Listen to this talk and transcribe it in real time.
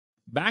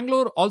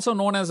Bangalore, also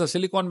known as the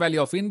Silicon Valley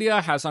of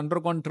India, has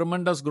undergone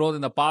tremendous growth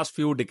in the past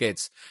few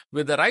decades.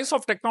 With the rise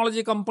of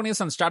technology companies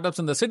and startups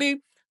in the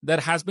city, there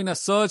has been a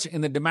surge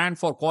in the demand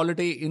for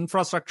quality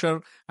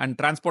infrastructure and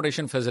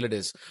transportation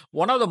facilities.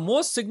 One of the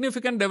most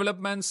significant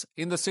developments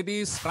in the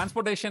city's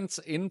transportation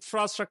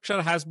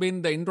infrastructure has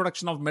been the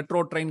introduction of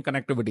metro train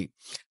connectivity.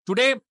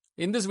 Today,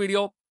 in this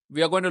video,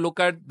 we are going to look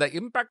at the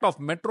impact of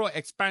metro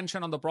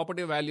expansion on the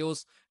property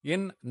values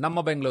in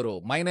Namma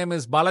Bengaluru. My name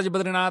is Balaji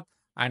Badrinath,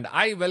 and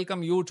I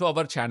welcome you to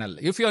our channel.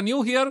 If you are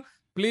new here,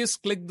 please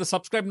click the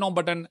subscribe now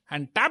button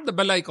and tap the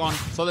bell icon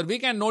so that we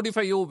can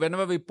notify you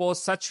whenever we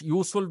post such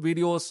useful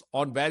videos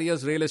on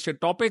various real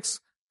estate topics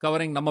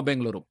covering Namma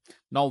Bengaluru.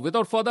 Now,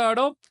 without further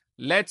ado,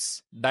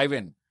 let's dive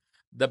in.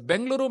 The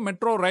Bengaluru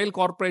Metro Rail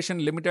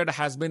Corporation Limited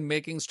has been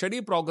making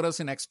steady progress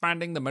in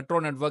expanding the metro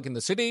network in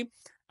the city,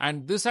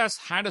 and this has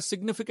had a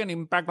significant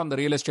impact on the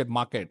real estate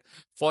market.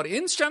 For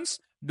instance,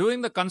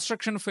 during the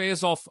construction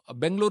phase of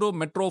Bengaluru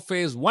Metro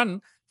Phase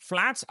 1,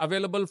 flats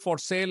available for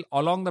sale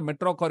along the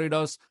metro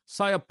corridors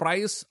saw a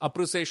price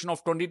appreciation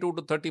of 22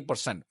 to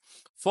 30%.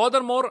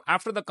 Furthermore,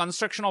 after the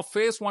construction of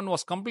Phase 1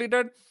 was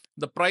completed,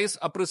 the price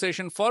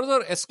appreciation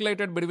further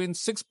escalated between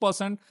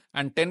 6%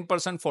 and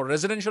 10% for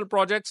residential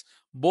projects,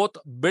 both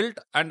built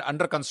and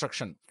under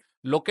construction,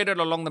 located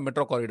along the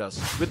metro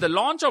corridors. With the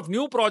launch of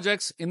new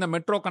projects in the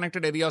metro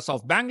connected areas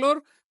of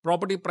Bangalore,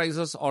 property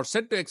prices are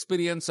set to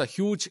experience a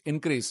huge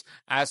increase.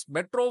 As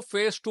Metro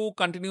Phase 2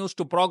 continues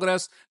to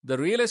progress, the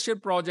real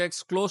estate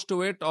projects close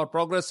to it are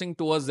progressing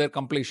towards their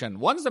completion.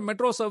 Once the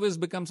metro service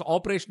becomes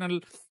operational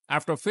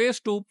after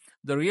Phase 2,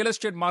 the real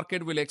estate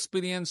market will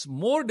experience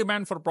more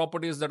demand for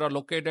properties that are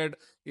located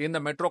in the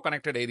metro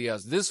connected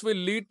areas. This will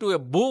lead to a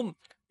boom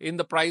in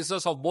the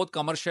prices of both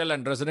commercial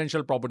and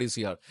residential properties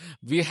here.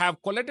 We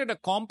have collected a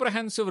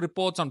comprehensive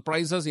reports on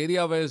prices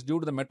area-wise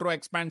due to the metro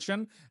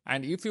expansion,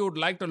 and if you would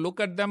like to look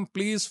at them,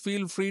 please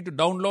feel free to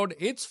download.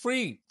 It's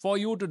free for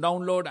you to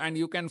download, and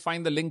you can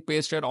find the link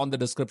pasted on the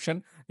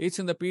description. It's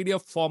in the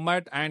PDF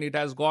format, and it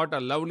has got a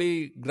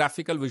lovely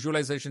graphical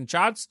visualization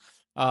charts.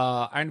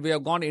 And we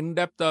have gone in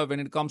depth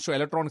when it comes to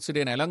electronic city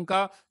and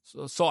Elanka.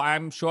 So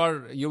I'm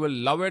sure you will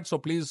love it. So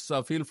please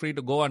feel free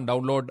to go and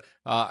download.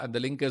 And the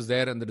link is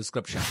there in the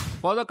description.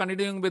 Further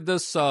continuing with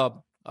this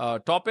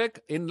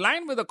topic, in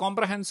line with the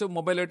comprehensive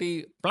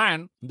mobility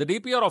plan, the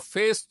DPR of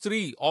Phase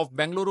 3 of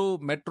Bengaluru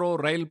Metro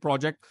Rail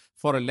project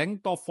for a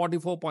length of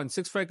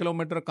 44.65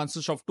 km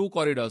consists of two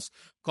corridors.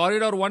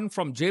 Corridor 1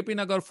 from JP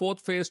Nagar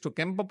 4th phase to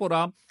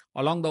Kempapura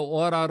along the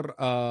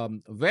ORR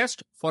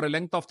West for a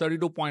length of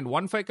 32.15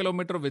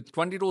 km with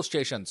 22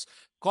 stations.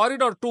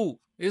 Corridor 2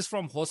 is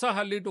from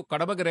Hosahalli to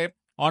Kadabagere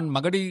on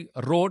Magadi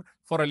Road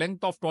for a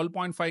length of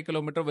 12.5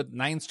 km with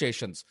 9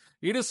 stations.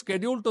 It is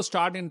scheduled to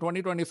start in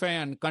 2025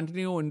 and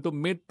continue into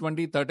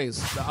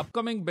mid-2030s. The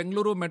upcoming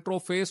Bengaluru Metro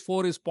Phase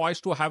 4 is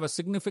poised to have a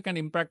significant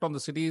impact on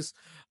the city's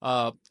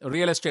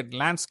real estate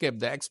landscape.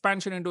 The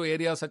expansion into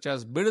areas such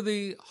as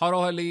Bidadi,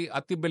 Harohalli,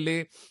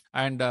 Attibille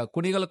and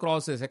Kunigal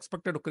Cross is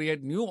expected to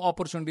create new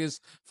opportunities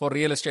for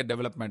real estate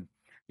development.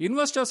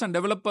 Investors and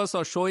developers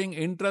are showing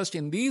interest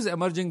in these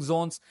emerging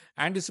zones,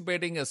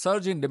 anticipating a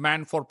surge in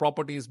demand for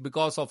properties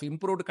because of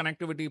improved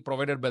connectivity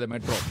provided by the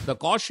metro. The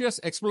cautious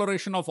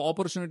exploration of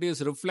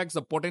opportunities reflects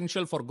the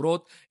potential for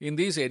growth in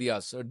these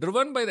areas,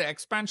 driven by the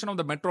expansion of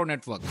the metro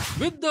network.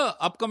 With the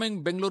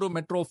upcoming Bengaluru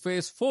Metro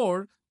Phase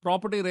 4,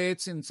 property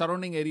rates in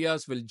surrounding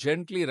areas will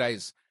gently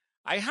rise.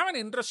 I have an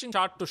interesting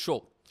chart to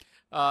show.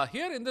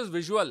 Here in this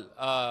visual,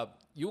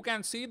 you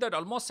can see that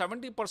almost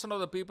 70%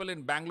 of the people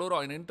in Bangalore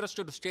are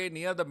interested to stay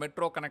near the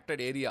metro connected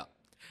area.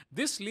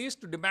 This leads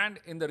to demand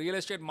in the real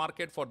estate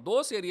market for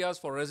those areas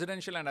for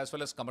residential and as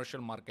well as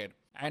commercial market.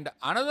 And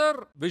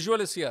another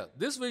visual is here.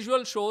 This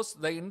visual shows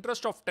the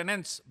interest of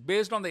tenants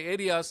based on the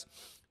areas.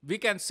 We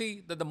can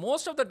see that the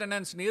most of the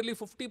tenants, nearly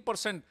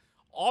 50%,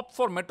 opt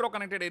for metro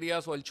connected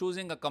areas while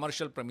choosing a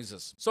commercial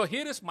premises. So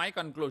here is my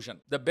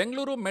conclusion. The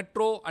Bengaluru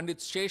Metro and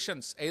its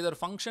stations, either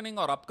functioning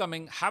or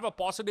upcoming, have a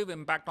positive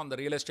impact on the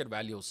real estate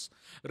values.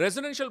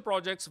 Residential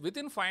projects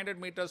within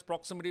 500 meters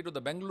proximity to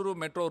the Bengaluru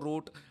Metro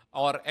route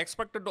are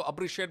expected to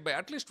appreciate by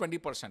at least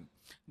 20%.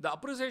 The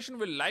appreciation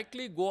will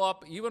likely go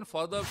up even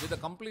further with the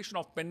completion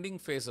of pending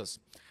phases.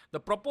 The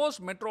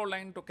proposed metro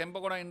line to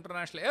Kempegowda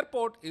International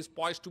Airport is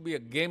poised to be a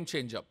game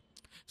changer.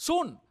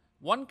 Soon,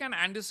 one can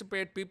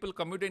anticipate people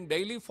commuting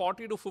daily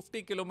 40 to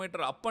 50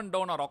 km up and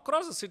down or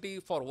across the city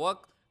for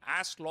work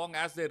as long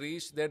as they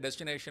reach their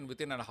destination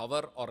within an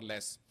hour or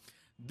less.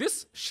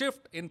 This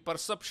shift in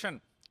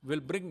perception will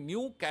bring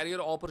new career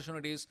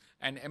opportunities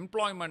and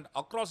employment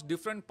across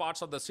different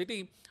parts of the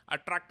city,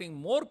 attracting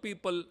more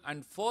people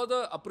and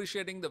further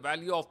appreciating the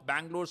value of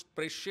Bangalore's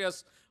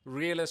precious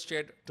real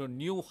estate to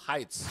new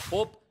heights.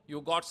 Hope you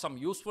got some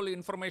useful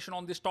information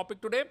on this topic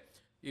today.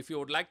 If you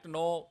would like to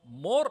know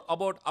more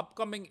about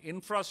upcoming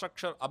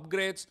infrastructure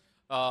upgrades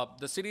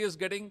the city is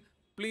getting,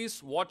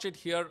 please watch it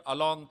here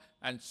along.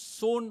 And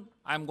soon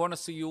I'm going to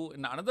see you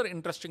in another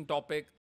interesting topic.